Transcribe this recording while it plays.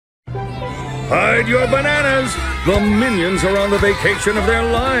Hide your bananas! The minions are on the vacation of their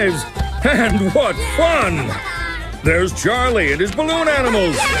lives. And what fun! There's Charlie and his balloon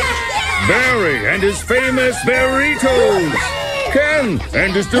animals. Barry and his famous burritos. Ken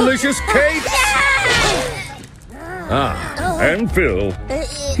and his delicious cakes. Ah, and Phil.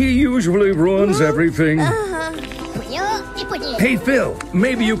 He usually ruins everything. Hey, Phil,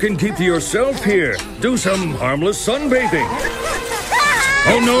 maybe you can keep to yourself here. Do some harmless sunbathing.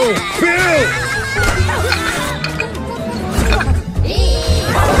 Oh no, Phil!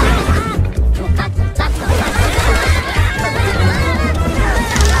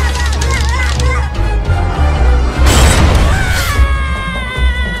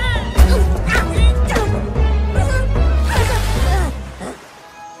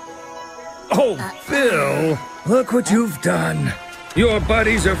 Oh, Phil, look what you've done. Your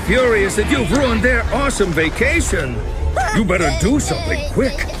buddies are furious that you've ruined their awesome vacation. You better do something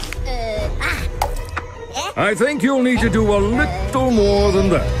quick. I think you'll need to do a little more than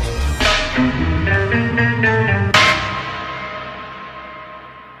that.